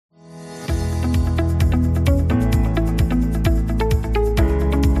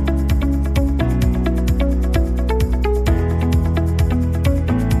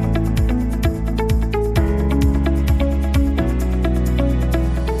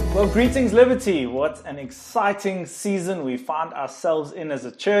Well, greetings, Liberty. What an exciting season we found ourselves in as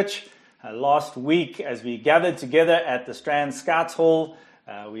a church. Last week, as we gathered together at the Strand Scouts Hall,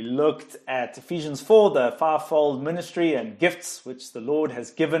 we looked at Ephesians 4, the fivefold ministry and gifts which the Lord has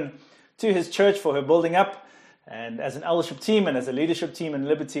given to His church for her building up. And as an eldership team and as a leadership team in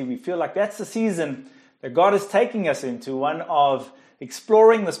Liberty, we feel like that's the season that God is taking us into, one of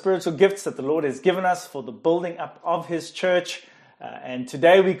exploring the spiritual gifts that the Lord has given us for the building up of His church. And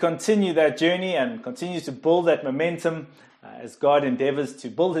today we continue that journey and continue to build that momentum as God endeavors to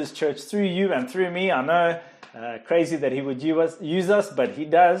build His church through you and through me. I know, crazy that He would use us, but He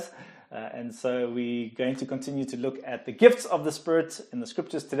does. And so we're going to continue to look at the gifts of the Spirit in the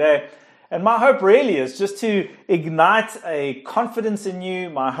Scriptures today. And my hope really is just to ignite a confidence in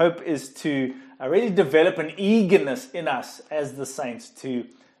you. My hope is to really develop an eagerness in us as the saints to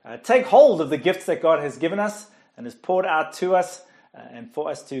take hold of the gifts that God has given us and has poured out to us, and for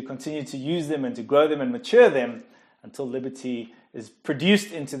us to continue to use them and to grow them and mature them until Liberty is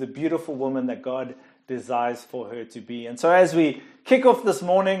produced into the beautiful woman that God desires for her to be. And so as we kick off this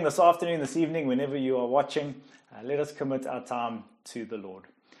morning, this afternoon, this evening, whenever you are watching, let us commit our time to the Lord.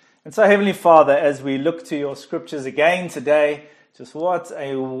 And so, Heavenly Father, as we look to your scriptures again today, just what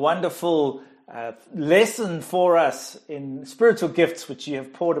a wonderful lesson for us in spiritual gifts which you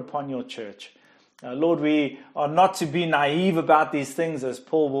have poured upon your church. Lord, we are not to be naive about these things, as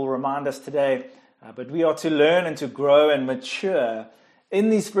Paul will remind us today, but we are to learn and to grow and mature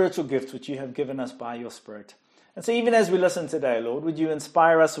in these spiritual gifts which you have given us by your Spirit. And so even as we listen today, Lord, would you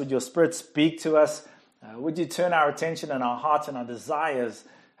inspire us? Would your Spirit speak to us? Would you turn our attention and our hearts and our desires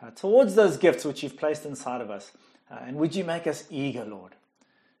towards those gifts which you've placed inside of us? And would you make us eager, Lord,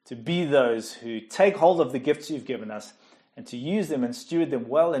 to be those who take hold of the gifts you've given us and to use them and steward them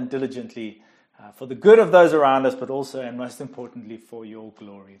well and diligently for the good of those around us, but also and most importantly for your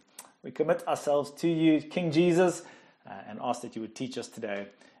glory. We commit ourselves to you, King Jesus, and ask that you would teach us today.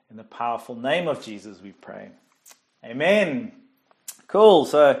 In the powerful name of Jesus we pray. Amen. Cool.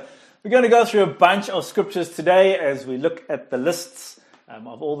 So we're going to go through a bunch of scriptures today as we look at the lists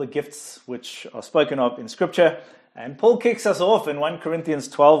of all the gifts which are spoken of in Scripture. And Paul kicks us off in 1 Corinthians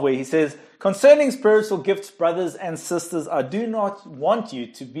 12 where he says, "Concerning spiritual gifts, brothers and sisters, I do not want you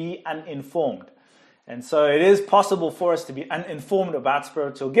to be uninformed." And so it is possible for us to be uninformed about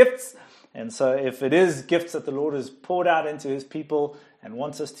spiritual gifts. And so if it is gifts that the Lord has poured out into His people and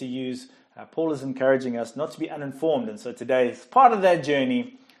wants us to use, Paul is encouraging us not to be uninformed. And so today is part of that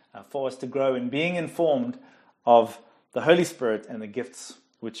journey for us to grow in being informed of the Holy Spirit and the gifts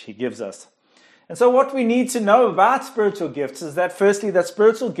which He gives us. And so what we need to know about spiritual gifts is that firstly, that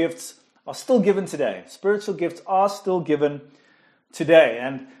spiritual gifts are still given today. Spiritual gifts are still given today.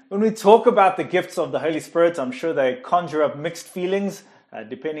 And when we talk about the gifts of the Holy Spirit, I'm sure they conjure up mixed feelings,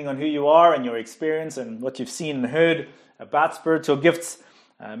 depending on who you are and your experience and what you've seen and heard about spiritual gifts.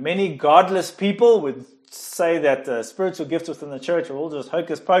 Many godless people would say that spiritual gifts within the church are all just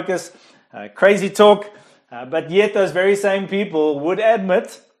hocus pocus, crazy talk. But yet those very same people would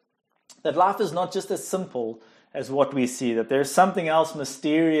admit that life is not just as simple as what we see, that there's something else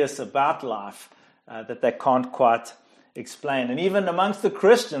mysterious about life that they can't quite explain. And even amongst the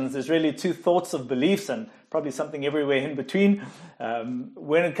Christians, there's really two thoughts of beliefs and probably something everywhere in between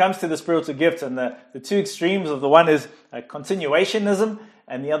when it comes to the spiritual gifts. And the two extremes of the one is continuationism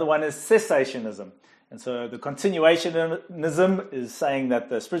and the other one is cessationism. And so the continuationism is saying that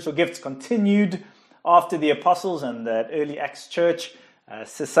the spiritual gifts continued after the apostles and that early Acts church.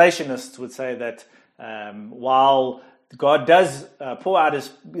 Cessationists would say that while God does pour out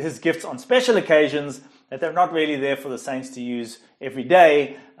his gifts on special occasions, that they're not really there for the saints to use every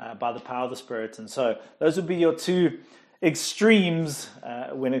day by the power of the Spirit. And so those would be your two extremes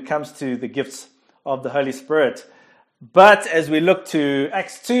when it comes to the gifts of the Holy Spirit. But as we look to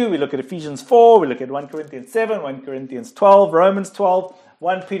Acts 2, we look at Ephesians 4, we look at 1 Corinthians 7, 1 Corinthians 12, Romans 12,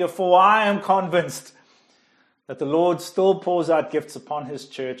 1 Peter 4, I am convinced that the Lord still pours out gifts upon His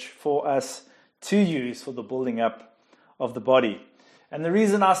church for us to use for the building up of the body. And the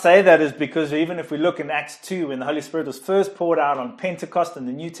reason I say that is because even if we look in Acts 2, when the Holy Spirit was first poured out on Pentecost in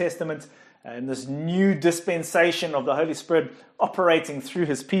the New Testament, and this new dispensation of the Holy Spirit operating through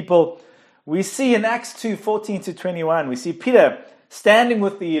His people, we see in Acts 2, 14 to 21, we see Peter standing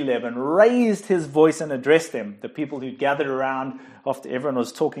with the 11, raised his voice and addressed them, the people who gathered around after everyone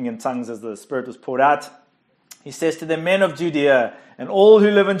was talking in tongues as the Spirit was poured out. He says to the men of Judea and all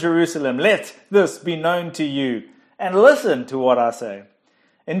who live in Jerusalem, let this be known to you, and listen to what I say.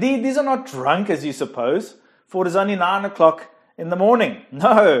 Indeed, these are not drunk as you suppose, for it is only 9 o'clock in the morning.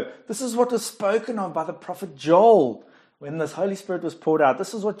 No, this is what was spoken of by the prophet Joel when this Holy Spirit was poured out.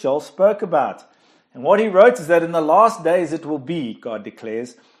 This is what Joel spoke about. And what he wrote is that in the last days it will be, God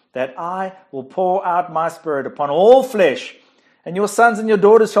declares, that I will pour out my Spirit upon all flesh. And your sons and your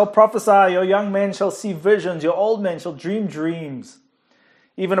daughters shall prophesy, your young men shall see visions, your old men shall dream dreams.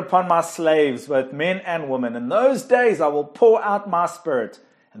 Even upon my slaves, both men and women. In those days I will pour out my Spirit,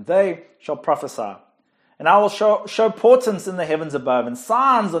 and they shall prophesy. And I will show portents in the heavens above, and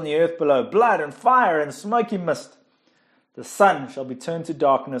signs on the earth below, blood and fire and smoky mist. The sun shall be turned to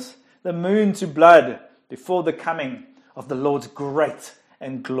darkness, the moon to blood, before the coming of the Lord's great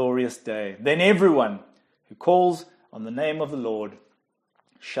and glorious day. Then everyone who calls on the name of the Lord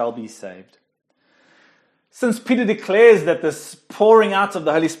shall be saved. Since Peter declares that this pouring out of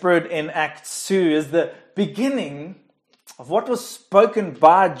the Holy Spirit in Acts 2 is the beginning of what was spoken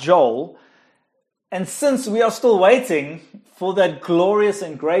by Joel, and since we are still waiting for that glorious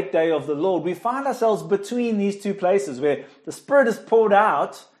and great day of the Lord, we find ourselves between these two places where the Spirit is poured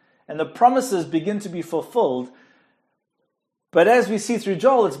out and the promises begin to be fulfilled. But as we see through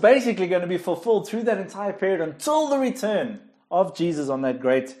Joel, it's basically going to be fulfilled through that entire period until the return of Jesus on that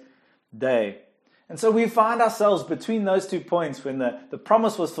great day. And so we find ourselves between those 2 points when the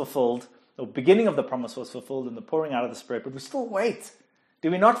promise was fulfilled, the beginning of the promise was fulfilled and the pouring out of the Spirit. But we still wait, do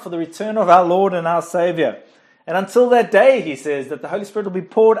we not, for the return of our Lord and our Savior. And until that day, he says, that the Holy Spirit will be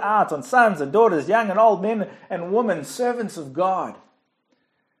poured out on sons and daughters, young and old, men and women, servants of God.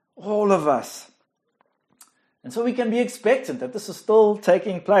 All of us. And so we can be expectant that this is still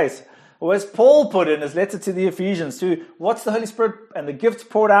taking place. Or as Paul put in his letter to the Ephesians, to what's the Holy Spirit and the gifts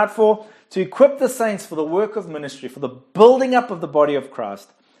poured out for? To equip the saints for the work of ministry, for the building up of the body of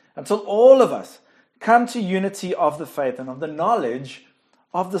Christ, until all of us come to unity of the faith and of the knowledge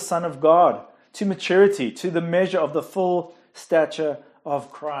of the Son of God, to maturity, to the measure of the full stature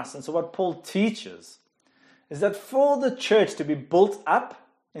of Christ. And so what Paul teaches is that for the church to be built up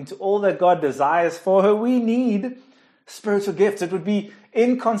into all that God desires for her, we need spiritual gifts. It would be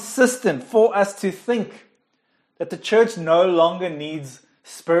inconsistent for us to think that the church no longer needs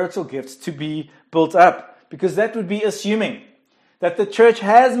spiritual gifts to be built up, because that would be assuming that the church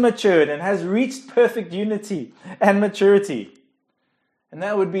has matured and has reached perfect unity and maturity. And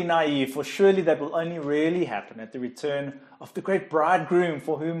that would be naive, for surely that will only really happen at the return of the great bridegroom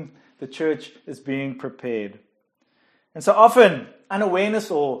for whom the church is being prepared. And so often, unawareness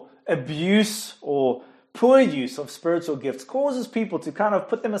or abuse or poor use of spiritual gifts causes people to kind of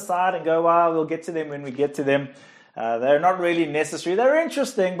put them aside and go, well, we'll get to them when we get to them. They're not really necessary. They're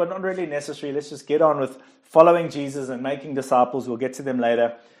interesting, but not really necessary. Let's just get on with following Jesus and making disciples. We'll get to them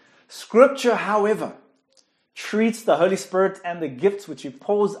later. Scripture, however, treats the Holy Spirit and the gifts which he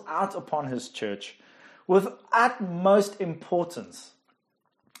pours out upon his church with utmost importance.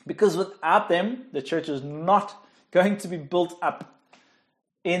 Because without them, the church is not going to be built up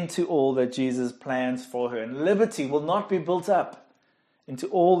into all that Jesus plans for her. And liberty will not be built up into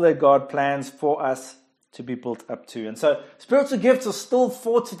all that God plans for us to be built up to. And so spiritual gifts are still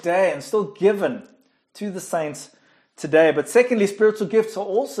for today and still given to the saints today. But secondly, spiritual gifts are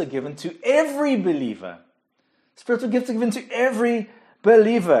also given to every believer. Spiritual gifts are given to every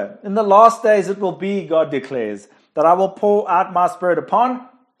believer. In the last days it will be, God declares, that I will pour out my Spirit upon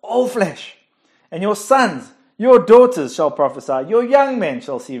all flesh. And your sons, your daughters shall prophesy, your young men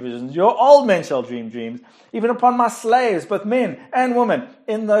shall see visions, your old men shall dream dreams, even upon my slaves, both men and women.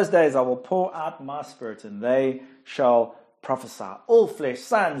 In those days I will pour out my Spirit, and they shall prophesy. All flesh,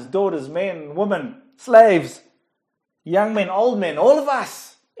 sons, daughters, men, women, slaves, young men, old men, all of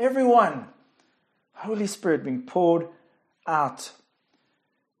us, everyone. Holy Spirit being poured out.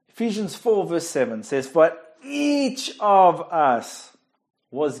 Ephesians 4 verse 7 says, for each of us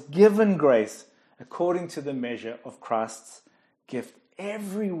was given grace according to the measure of Christ's gift.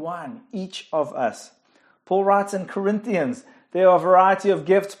 Everyone, each of us. Paul writes in Corinthians, there are a variety of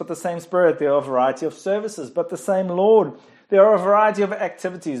gifts, but the same Spirit. There are a variety of services, but the same Lord. There are a variety of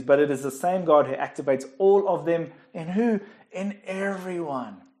activities, but it is the same God who activates all of them. In who? In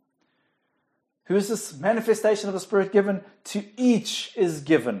everyone. Who is this manifestation of the Spirit given? To each is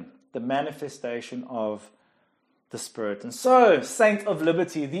given the manifestation of the Spirit. And so, Saint of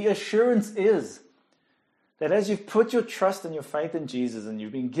Liberty, the assurance is that as you've put your trust and your faith in Jesus and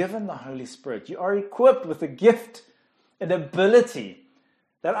you've been given the Holy Spirit, you are equipped with a gift, an ability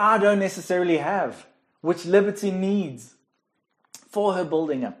that I don't necessarily have, which Liberty needs for her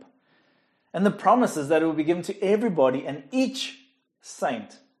building up. And the promise is that it will be given to everybody, and each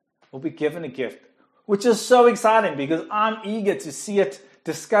saint will be given a gift, which is so exciting because I'm eager to see it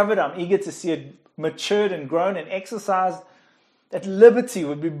discovered. I'm eager to see it matured and grown and exercised, that Liberty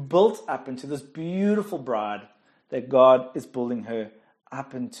would be built up into this beautiful bride that God is building her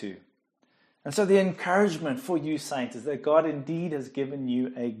up into. And so the encouragement for you, saints, is that God indeed has given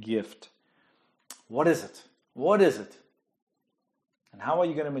you a gift. What is it? What is it? And how are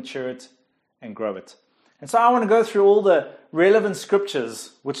you going to mature it and grow it? And so I want to go through all the relevant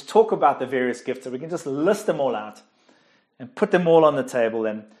scriptures which talk about the various gifts, so we can just list them all out and put them all on the table.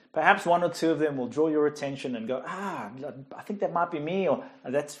 And perhaps one or two of them will draw your attention and go, I think that might be me, or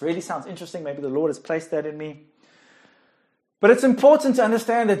that really sounds interesting. Maybe the Lord has placed that in me. But it's important to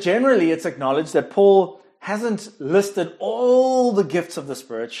understand that generally it's acknowledged that Paul hasn't listed all the gifts of the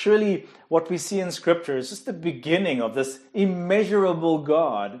Spirit. Surely what we see in Scripture is just the beginning of this immeasurable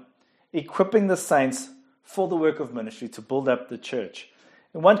God equipping the saints for the work of ministry to build up the church.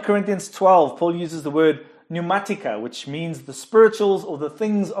 In 1 Corinthians 12, Paul uses the word pneumatica, which means the spirituals or the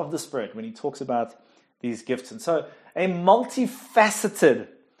things of the Spirit when he talks about these gifts. And so a multifaceted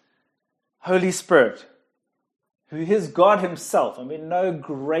Holy Spirit, who is God himself. I mean, no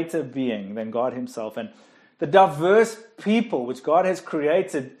greater being than God himself. And the diverse people which God has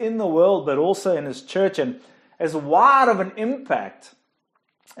created in the world, but also in his church, and as wide of an impact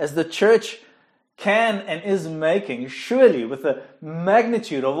as the church can and is making, surely with the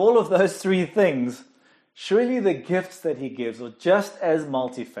magnitude of all of those three things, surely the gifts that he gives are just as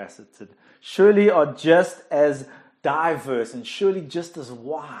multifaceted, surely are just as diverse, and surely just as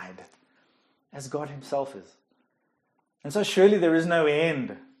wide as God himself is. And so surely there is no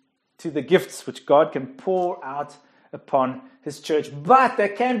end to the gifts which God can pour out upon his church, but they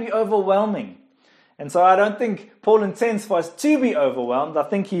can be overwhelming. And so I don't think Paul intends for us to be overwhelmed. I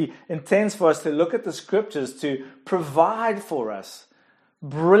think he intends for us to look at the scriptures to provide for us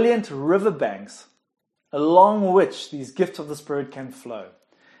brilliant riverbanks along which these gifts of the Spirit can flow.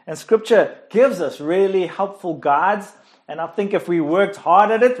 And scripture gives us really helpful guides. And I think if we worked hard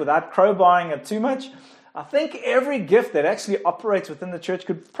at it without crowbarring it too much, I think every gift that actually operates within the church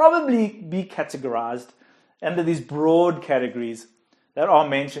could probably be categorized under these broad categories that are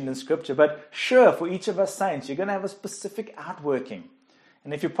mentioned in Scripture. But sure, for each of us saints, you're going to have a specific outworking.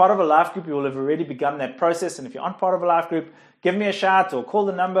 And if you're part of a life group, you will have already begun that process. And if you aren't part of a life group, give me a shout or call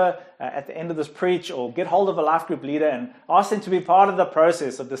the number at the end of this preach, or get hold of a life group leader and ask them to be part of the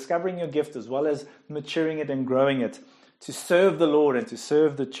process of discovering your gift as well as maturing it and growing it to serve the Lord and to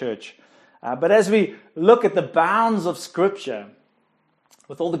serve the church. But as we look at the bounds of Scripture,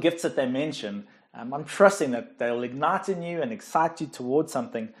 with all the gifts that they mention, I'm trusting that they'll ignite in you and excite you towards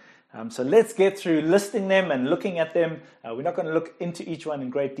something. So let's get through listing them and looking at them. We're not going to look into each one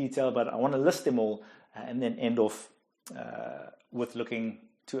in great detail, but I want to list them all and then end off with looking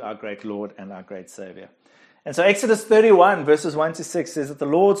to our great Lord and our great Savior. And so Exodus 31 verses 1 to 6 says that the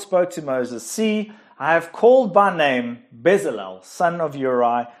Lord spoke to Moses, "See, I have called by name Bezalel, son of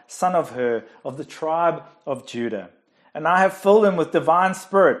Uri, son of Hur, of the tribe of Judah. And I have filled him with divine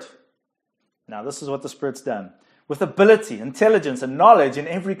spirit." Now this is what the Spirit's done. "With ability, intelligence, and knowledge in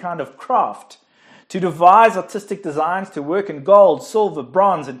every kind of craft, to devise artistic designs, to work in gold, silver,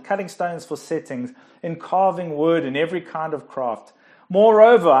 bronze, and cutting stones for settings, in carving wood, in every kind of craft.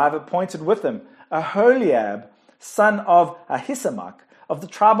 Moreover, I have appointed with him Aholiab, son of Ahisamach, of the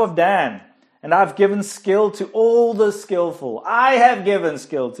tribe of Dan. And I have given skill to all the skillful. I have given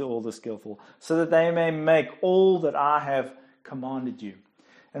skill to all the skillful, so that they may make all that I have commanded you."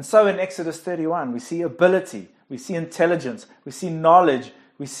 And so in Exodus 31, we see ability, we see intelligence, we see knowledge,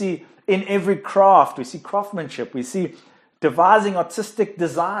 we see in every craft, we see craftsmanship, we see devising artistic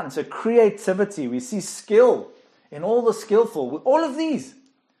design, so creativity, we see skill in all the skillful. All of these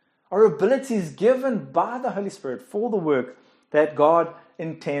are abilities given by the Holy Spirit for the work that God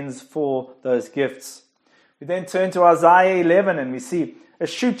intends for those gifts. We then turn to Isaiah 11 and we see, "A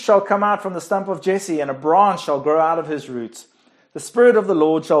shoot shall come out from the stump of Jesse, and a branch shall grow out of his roots. The Spirit of the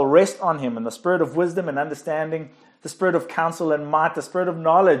Lord shall rest on him, and the Spirit of wisdom and understanding, the Spirit of counsel and might, the Spirit of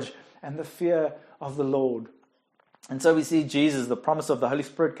knowledge and the fear of the Lord." And so we see Jesus, the promise of the Holy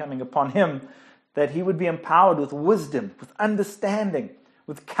Spirit coming upon him, that he would be empowered with wisdom, with understanding,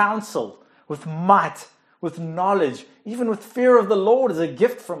 with counsel, with might, with knowledge, even with fear of the Lord, as a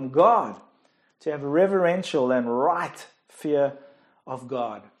gift from God, to have a reverential and right fear of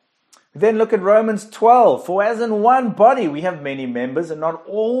God. We then look at Romans 12. "For as in one body we have many members, and not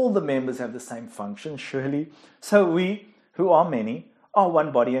all the members have the same function, surely, so we, who are many, are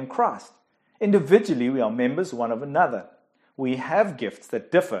one body in Christ. Individually we are members one of another. We have gifts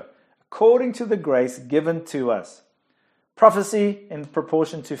that differ according to the grace given to us. Prophecy in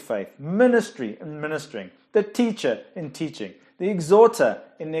proportion to faith, ministry in ministering, the teacher in teaching, the exhorter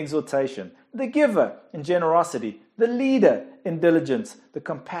in exhortation, the giver in generosity, the leader in diligence, the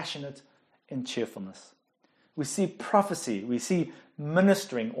compassionate in cheerfulness." we see prophecy, we see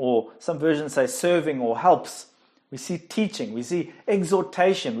ministering, or some versions say serving or helps. We see teaching, we see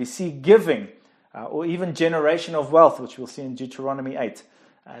exhortation, we see giving, or even generation of wealth, which we'll see in Deuteronomy 8.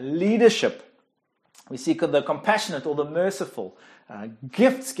 Leadership, we see the compassionate or the merciful.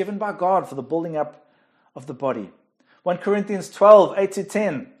 Gifts given by God for the building up of the body. 1 Corinthians 12,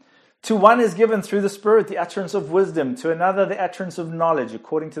 8-10. To one is given through the Spirit the utterance of wisdom, to another the utterance of knowledge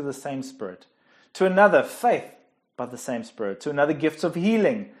according to the same Spirit, to another faith by the same Spirit, to another gifts of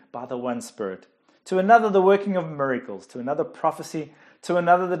healing by the one Spirit, to another the working of miracles, to another prophecy, to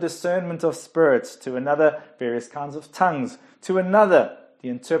another the discernment of spirits, to another various kinds of tongues, to another the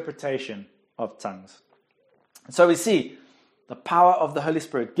interpretation of tongues. So we see the power of the Holy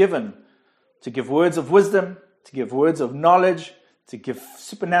Spirit given to give words of wisdom, to give words of knowledge, to give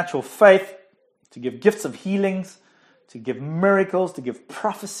supernatural faith, to give gifts of healings, to give miracles, to give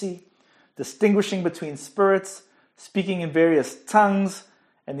prophecy, distinguishing between spirits, speaking in various tongues,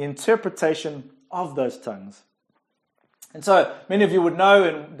 and the interpretation of those tongues. And so many of you would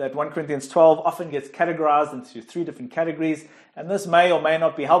know that 1 Corinthians 12 often gets categorized into 3 different categories, and this may or may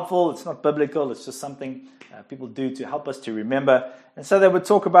not be helpful. It's not biblical. It's just something people do to help us to remember. And so they would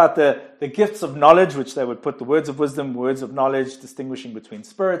talk about the gifts of knowledge, which they would put the words of wisdom, words of knowledge, distinguishing between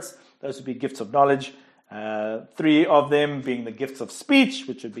spirits. Those would be gifts of knowledge. 3 of them being the gifts of speech,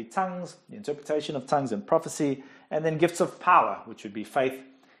 which would be tongues, the interpretation of tongues and prophecy, and then gifts of power, which would be faith,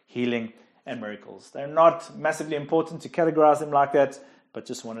 healing, and miracles. They're not massively important to categorize them like that, but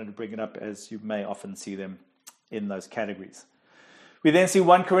just wanted to bring it up as you may often see them in those categories. We then see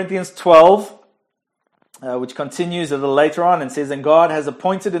 1 Corinthians 12, which continues a little later on and says, And God has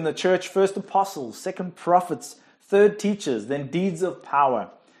appointed in the church first apostles, second prophets, third teachers, then deeds of power,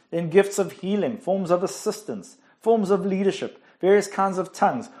 then gifts of healing, forms of assistance, forms of leadership, various kinds of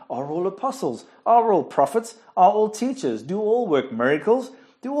tongues. Are all apostles? Are all prophets? Are all teachers? Do all work miracles?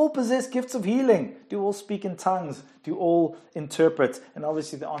 Do all possess gifts of healing? Do all speak in tongues? Do all interpret? And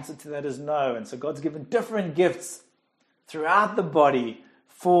obviously the answer to that is no. And so God's given different gifts throughout the body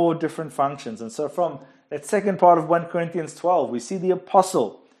for different functions. And so from that second part of 1 Corinthians 12, we see the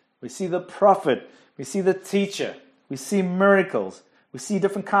apostle, we see the prophet, we see the teacher, we see miracles, we see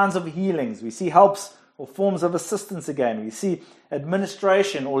different kinds of healings, we see helps or forms of assistance again, we see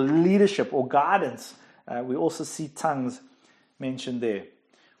administration or leadership or guidance. We also see tongues mentioned there.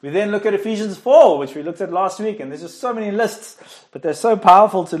 We then look at Ephesians 4, which we looked at last week, and there's just so many lists, but they're so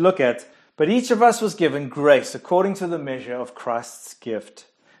powerful to look at. But each of us was given grace according to the measure of Christ's gift.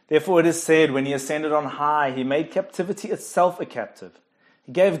 Therefore it is said, when he ascended on high, he made captivity itself a captive.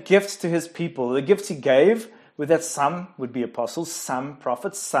 He gave gifts to his people. The gifts he gave were that some would be apostles, some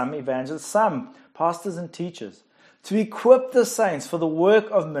prophets, some evangelists, some pastors and teachers, to equip the saints for the work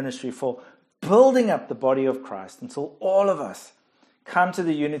of ministry, for building up the body of Christ until all of us come to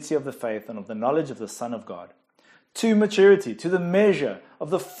the unity of the faith and of the knowledge of the Son of God, to maturity, to the measure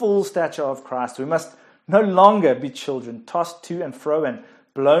of the full stature of Christ. We must no longer be children, tossed to and fro and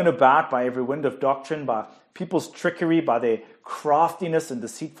blown about by every wind of doctrine, by people's trickery, by their craftiness and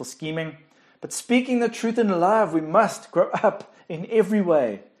deceitful scheming. But speaking the truth in love, we must grow up in every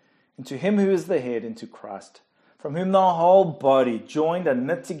way into him who is the head, into Christ, from whom the whole body, joined and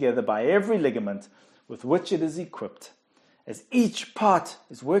knit together by every ligament with which it is equipped, as each part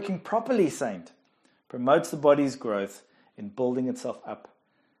is working properly, saint, promotes the body's growth in building itself up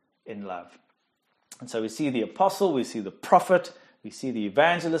in love. And so we see the apostle, we see the prophet, we see the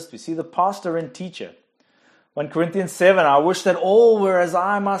evangelist, we see the pastor and teacher. 1 Corinthians 7, I wish that all were as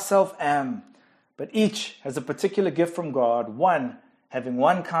I myself am, but each has a particular gift from God, one having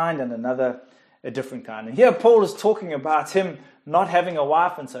one kind and another a different kind. And here Paul is talking about him not having a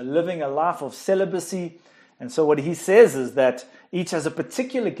wife and so living a life of celibacy. And so what he says is that each has a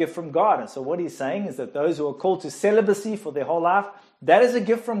particular gift from God. And so what he's saying is that those who are called to celibacy for their whole life, that is a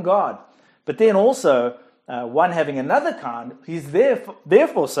gift from God. But then also one having another kind, he's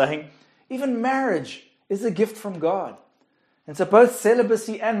therefore saying even marriage is a gift from God. And so both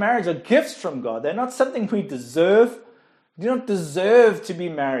celibacy and marriage are gifts from God. They're not something we deserve. We do not deserve to be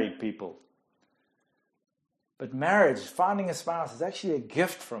married, people. But marriage, finding a spouse, is actually a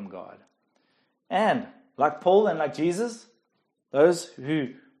gift from God. And like Paul and like Jesus, those who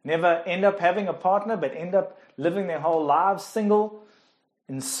never end up having a partner but end up living their whole lives single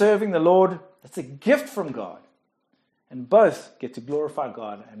in serving the Lord, that's a gift from God. And both get to glorify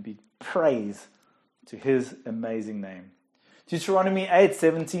God and be praise to his amazing name. Deuteronomy 8,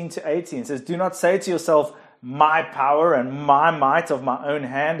 17-18 says, Do not say to yourself, my power and my might of my own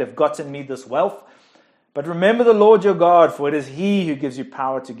hand have gotten me this wealth. But remember the Lord your God, for it is he who gives you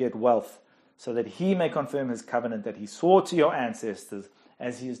power to get wealth, so that he may confirm his covenant that he swore to your ancestors,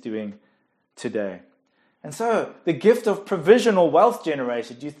 as he is doing today. And so, the gift of provision or wealth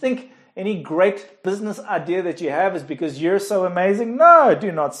generation, do you think any great business idea that you have is because you're so amazing? No,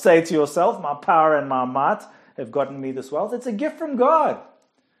 do not say to yourself, my power and my might have gotten me this wealth. It's a gift from God.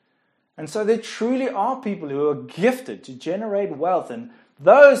 And so there truly are people who are gifted to generate wealth. And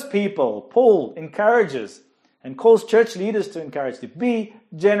those people, Paul encourages and calls church leaders to encourage to be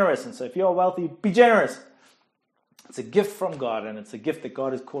generous. And so if you're wealthy, be generous. It's a gift from God, and it's a gift that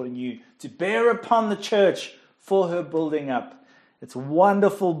God is calling you to bear upon the church for her building up. It's a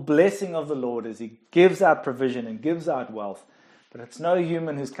wonderful blessing of the Lord as he gives out provision and gives out wealth. But it's no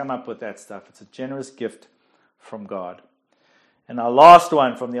human who's come up with that stuff. It's a generous gift from God. And our last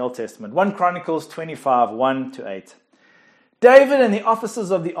one from the Old Testament, 1 Chronicles 25, 1-8. David and the officers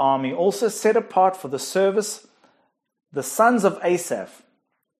of the army also set apart for the service the sons of Asaph,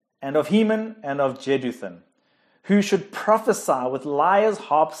 and of Heman, and of Jeduthun, who should prophesy with lyres,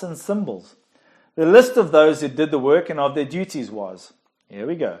 harps, and cymbals. The list of those who did the work and of their duties was, here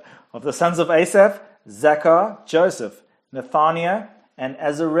we go, of the sons of Asaph, Zachar, Joseph, Nethaniah, and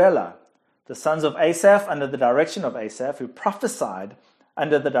Azarellah. The sons of Asaph under the direction of Asaph, who prophesied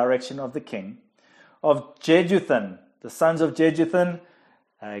under the direction of the king. Of Jeduthun, the sons of Jeduthun,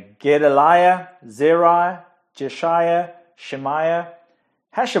 Gedaliah, Zerai, Jeshiah, Shemaiah,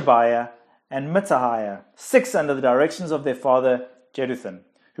 Hashabiah, and Mittahiah, 6 under the directions of their father Jeduthun,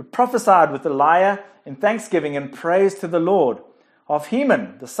 who prophesied with the lyre in thanksgiving and praise to the Lord. Of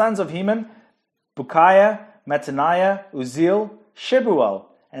Heman, the sons of Heman, Bukiah, Mattaniah, Uzziel, Shebuel,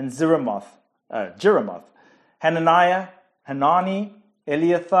 and Jeremoth, Hananiah, Hanani,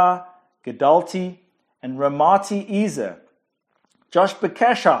 Eliathah, Gedalti, and Ramati Ezer,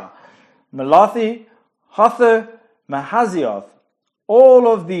 Joshbekashah, Malathi, Hother, Mahazioth. All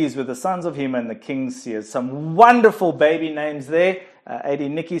of these were the sons of Heman, the king's seers. Some wonderful baby names there. A.D.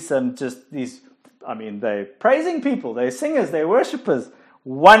 Nikki, some just these, they're praising people, they're singers, they're worshippers.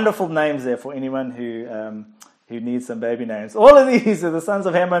 Wonderful names there for anyone who needs some baby names. All of these are the sons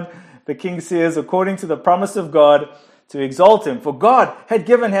of Heman, the king's seers, according to the promise of God to exalt him. For God had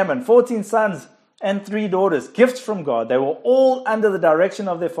given Heman 14 sons and 3 daughters, gifts from God. They were all under the direction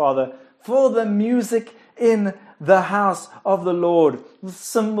of their father for the music in the house of the Lord, with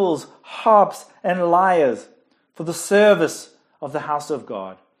cymbals, harps, and lyres, for the service of the house of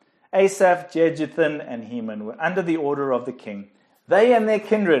God. Asaph, Jeduthun, and Heman were under the order of the king. They and their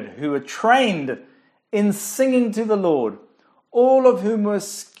kindred, who were trained in singing to the Lord, all of whom were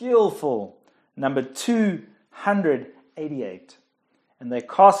skillful, numbered 288. And they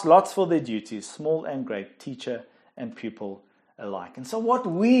cast lots for their duties, small and great, teacher and pupil alike. And so what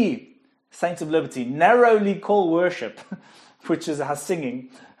we, Saints of Liberty, narrowly call worship, which is our singing,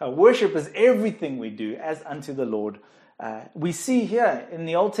 worship is everything we do as unto the Lord. We see here in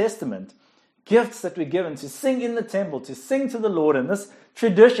the Old Testament gifts that we're given to sing in the temple, to sing to the Lord. And this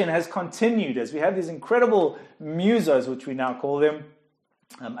tradition has continued as we have these incredible musos, which we now call them,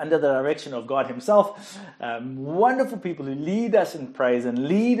 under the direction of God himself. Wonderful people who lead us in praise and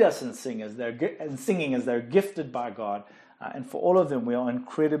lead us in singing as they're gifted by God. And for all of them, we are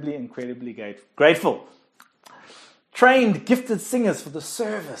incredibly, incredibly grateful. Trained, gifted singers for the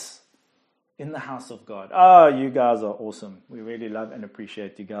service in the house of God. Oh, you guys are awesome. We really love and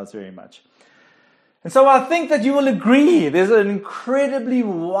appreciate you guys very much. And so I think that you will agree there's an incredibly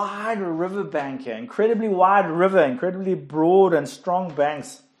wide riverbank here, incredibly wide river, incredibly broad and strong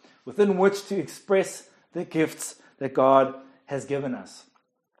banks within which to express the gifts that God has given us.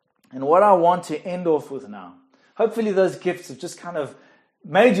 And what I want to end off with now, hopefully those gifts have just kind of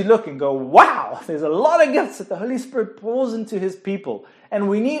made you look and go, wow, there's a lot of gifts that the Holy Spirit pours into his people. And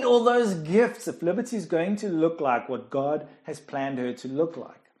we need all those gifts if Liberty is going to look like what God has planned her to look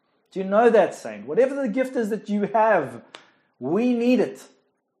like. Do you know that, saint? Whatever the gift is that you have, we need it.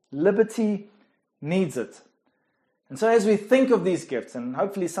 Liberty needs it. And so as we think of these gifts, and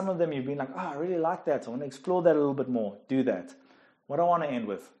hopefully some of them you've been like, oh, I really like that. I want to explore that a little bit more. Do that. What I want to end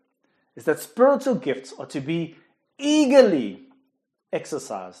with is that spiritual gifts are to be eagerly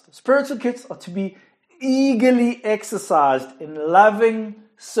exercised. Spiritual gifts are to be eagerly exercised in loving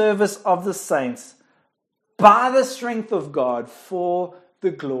service of the saints by the strength of God for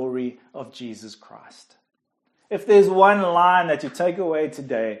the glory of Jesus Christ. If there's one line that you take away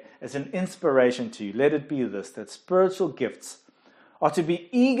today as an inspiration to you, let it be this, that spiritual gifts are to be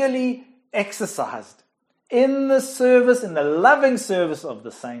eagerly exercised in the service, in the loving service of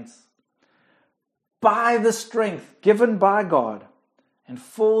the saints, by the strength given by God and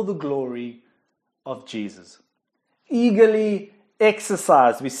for the glory of Jesus. Eagerly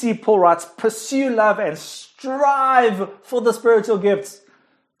exercise. We see Paul writes, pursue love and strive for the spiritual gifts.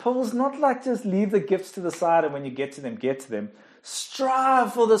 Paul's not like just leave the gifts to the side and when you get to them, get to them.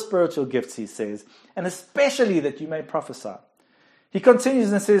 Strive for the spiritual gifts, he says, and especially that you may prophesy. He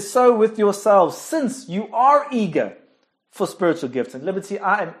continues and says, so with yourselves, since you are eager for spiritual gifts. And Liberty,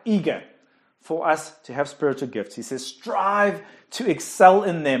 I am eager for us to have spiritual gifts. He says, strive to excel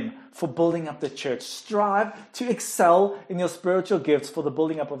in them for building up the church. Strive to excel in your spiritual gifts for the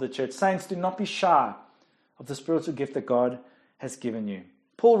building up of the church. Saints, do not be shy of the spiritual gift that God has given you.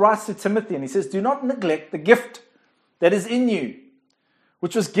 Paul writes to Timothy and he says, do not neglect the gift that is in you,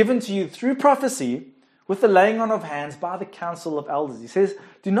 which was given to you through prophecy with the laying on of hands by the council of elders. He says,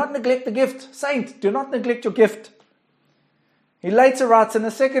 do not neglect the gift. Saint, do not neglect your gift. He later writes in a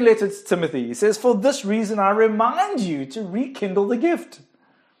second letter to Timothy, he says, for this reason I remind you to rekindle the gift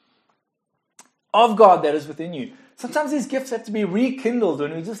of God that is within you. Sometimes these gifts have to be rekindled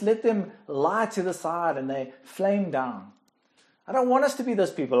when we just let them lie to the side and they flame down. I don't want us to be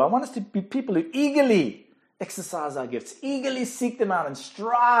those people. I want us to be people who eagerly exercise our gifts, eagerly seek them out and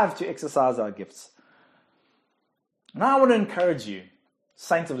strive to exercise our gifts. And I want to encourage you,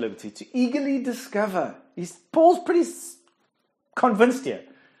 Saints of Liberty, to eagerly discover. Paul's pretty convinced here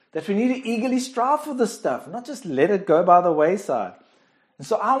that we need to eagerly strive for this stuff, not just let it go by the wayside. And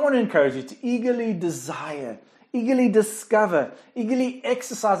so I want to encourage you to eagerly desire, eagerly discover, eagerly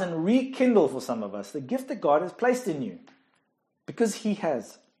exercise and rekindle for some of us the gift that God has placed in you, because He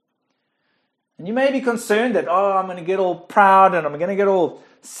has. And you may be concerned that, I'm going to get all proud and I'm going to get all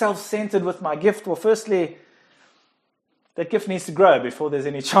self-centered with my gift. Well, firstly, that gift needs to grow before there's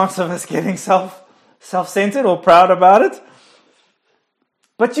any chance of us getting self-centered or proud about it.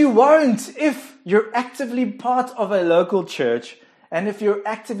 But you won't if you're actively part of a local church and if you're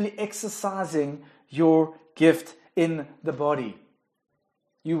actively exercising your gift in the body.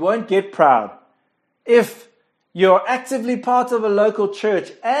 You won't get proud if you're actively part of a local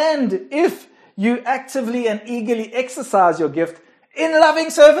church and if you actively and eagerly exercise your gift in loving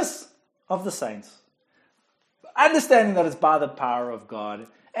service of the saints. Understanding that it's by the power of God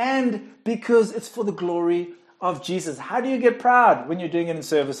and because it's for the glory of Jesus. How do you get proud when you're doing it in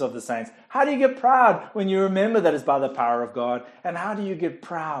service of the saints? How do you get proud when you remember that it's by the power of God? And how do you get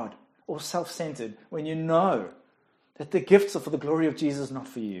proud or self-centered when you know that the gifts are for the glory of Jesus, not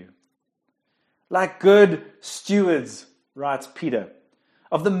for you? Like good stewards, writes Peter,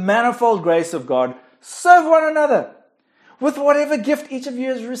 of the manifold grace of God, serve one another with whatever gift each of you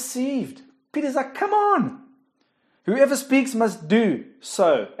has received. Peter's like, come on. Whoever speaks must do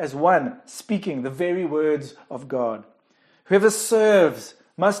so as one speaking the very words of God. Whoever serves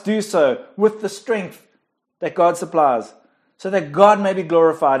must do so with the strength that God supplies, so that God may be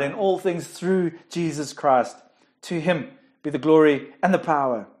glorified in all things through Jesus Christ. To Him be the glory and the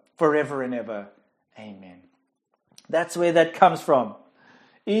power forever and ever. Amen. That's where that comes from.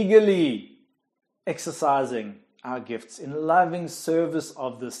 Eagerly exercising our gifts in loving service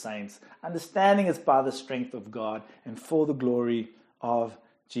of the saints, understanding it's by the strength of God and for the glory of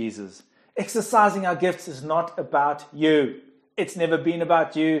Jesus. Exercising our gifts is not about you. It's never been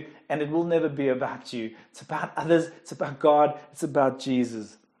about you, and it will never be about you. It's about others, it's about God, it's about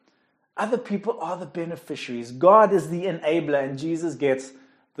Jesus. Other people are the beneficiaries. God is the enabler, and Jesus gets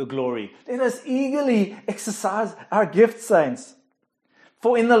the glory. Let us eagerly exercise our gifts, saints.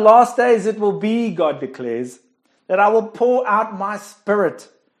 For in the last days it will be, God declares, that I will pour out my Spirit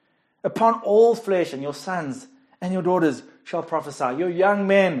upon all flesh, and your sons and your daughters shall prophesy. Your young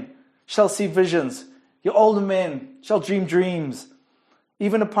men shall see visions. Your older men shall dream dreams.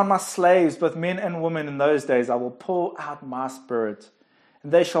 Even upon my slaves, both men and women, in those days I will pour out my Spirit,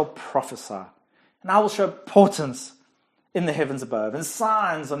 and they shall prophesy. And I will show portents in the heavens above, and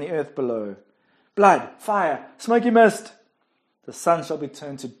signs on the earth below. Blood, fire, smoky mist. The sun shall be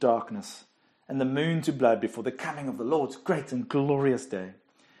turned to darkness, and the moon to blood before the coming of the Lord's great and glorious day.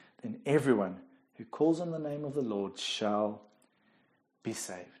 Then everyone who calls on the name of the Lord shall be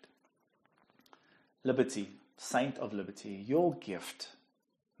saved. Liberty, Saint of Liberty, your gift,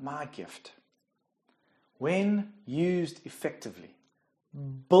 my gift, when used effectively,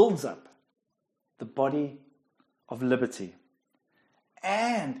 builds up the body of liberty.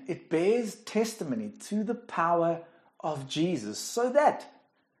 And it bears testimony to the power of Jesus, so that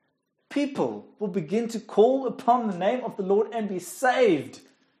people will begin to call upon the name of the Lord and be saved.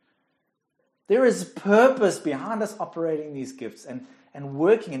 There is purpose behind us operating these gifts and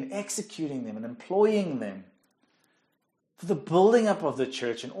working and executing them and employing them for the building up of the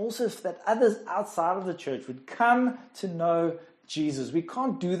church, and also so that others outside of the church would come to know Jesus. We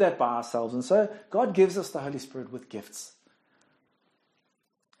can't do that by ourselves, and so God gives us the Holy Spirit with gifts.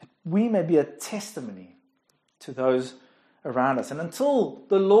 we may be a testimony to those around us. And until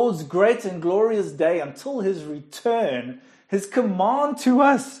the Lord's great and glorious day, until his return, his command to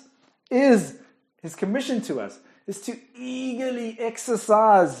us is, his commission to us is to eagerly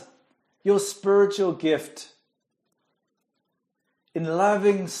exercise your spiritual gift in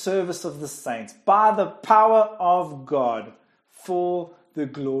loving service of the saints by the power of God for the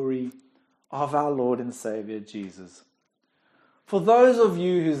glory of our Lord and Savior Jesus. For those of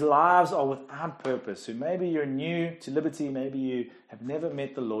you whose lives are without purpose, who maybe you're new to Liberty, maybe you have never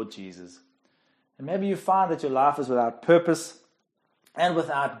met the Lord Jesus, and maybe you find that your life is without purpose and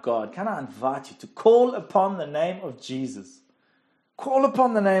without God, can I invite you to call upon the name of Jesus? Call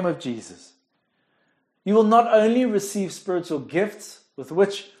upon the name of Jesus. You will not only receive spiritual gifts with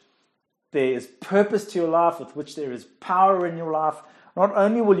which there is purpose to your life, with which there is power in your life. Not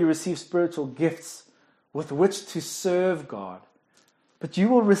only will you receive spiritual gifts with which to serve God, but you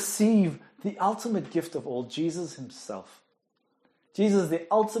will receive the ultimate gift of all, Jesus himself. Jesus, the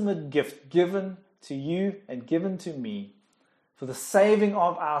ultimate gift given to you and given to me for the saving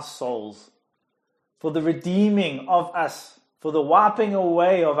of our souls, for the redeeming of us, for the wiping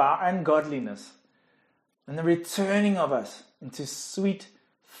away of our ungodliness, and the returning of us into sweet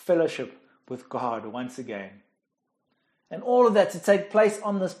fellowship with God once again. And all of that to take place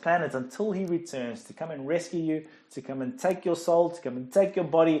on this planet until he returns to come and rescue you, to come and take your soul, to come and take your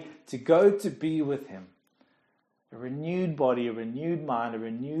body, to go to be with him. A renewed body, a renewed mind, a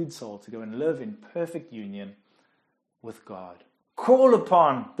renewed soul to go and live in perfect union with God. Call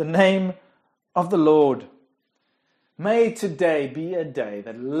upon the name of the Lord. May today be a day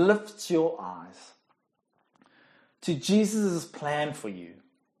that lifts your eyes to Jesus' plan for you.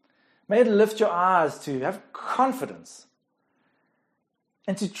 May it lift your eyes to have confidence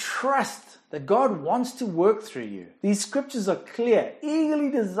and to trust that God wants to work through you. These scriptures are clear.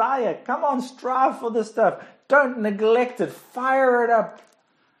 Eagerly desire. Come on, strive for this stuff. Don't neglect it. Fire it up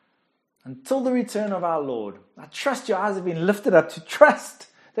until the return of our Lord. I trust your eyes have been lifted up to trust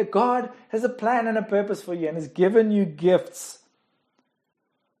that God has a plan and a purpose for you and has given you gifts.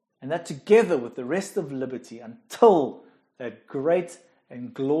 And that together with the rest of Liberty until that great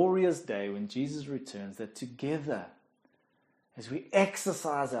and glorious day when Jesus returns, that together as we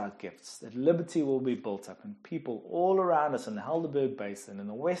exercise our gifts, that Liberty will be built up and people all around us in the Helderberg Basin, in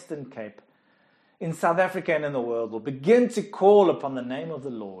the Western Cape, in South Africa and in the world will begin to call upon the name of the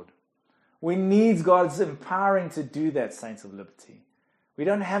Lord. We need God's empowering to do that, saints of Liberty. We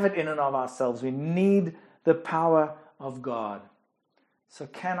don't have it in and of ourselves. We need the power of God. So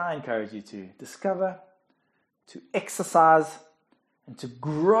can I encourage you to discover, to exercise, and to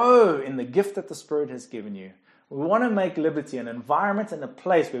grow in the gift that the Spirit has given you. We want to make Liberty an environment and a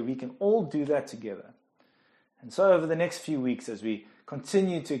place where we can all do that together. And so over the next few weeks, as we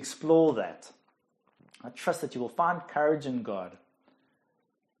continue to explore that, I trust that you will find courage in God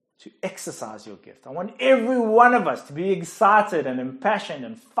to exercise your gift. I want every one of us to be excited and impassioned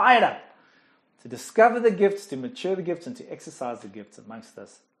and fired up to discover the gifts, to mature the gifts, and to exercise the gifts amongst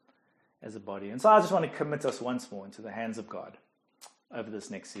us as a body. And so I just want to commit us once more into the hands of God over this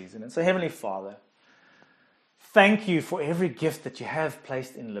next season. And so Heavenly Father, thank you for every gift that you have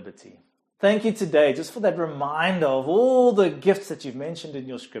placed in Liberty. Thank you today just for that reminder of all the gifts that you've mentioned in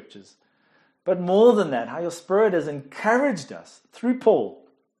your scriptures. But more than that, how your Spirit has encouraged us through Paul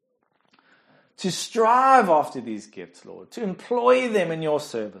to strive after these gifts, Lord, to employ them in your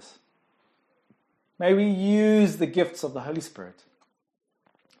service. May we use the gifts of the Holy Spirit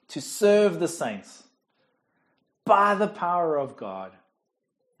to serve the saints by the power of God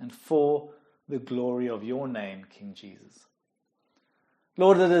and for the glory of your name, King Jesus.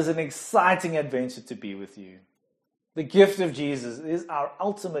 Lord, it is an exciting adventure to be with you. The gift of Jesus is our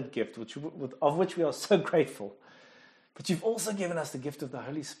ultimate gift, of which we are so grateful. But you've also given us the gift of the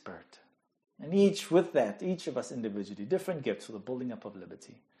Holy Spirit. And each of us individually, different gifts for the building up of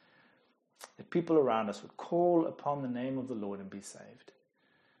Liberty. That people around us would call upon the name of the Lord and be saved.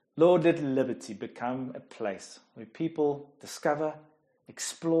 Lord, let Liberty become a place where people discover,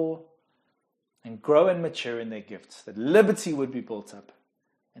 explore, and grow and mature in their gifts. That Liberty would be built up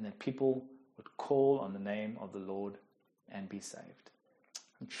and that people would call on the name of the Lord and be saved.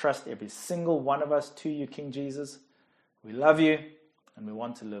 And trust every single one of us to you, King Jesus. We love you and we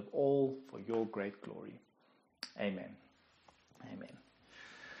want to live all for your great glory. Amen. Amen.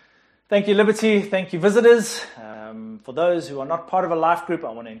 Thank you, Liberty. Thank you, visitors. For those who are not part of a life group,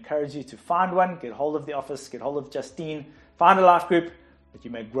 I want to encourage you to find one. Get hold of the office. Get hold of Justine. Find a life group that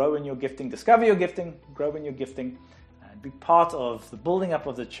you may grow in your gifting. Discover your gifting. Grow in your gifting. And be part of the building up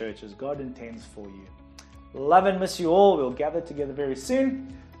of the church as God intends for you. Love and miss you all. We'll gather together very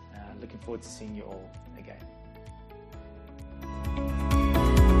soon. looking forward to seeing you all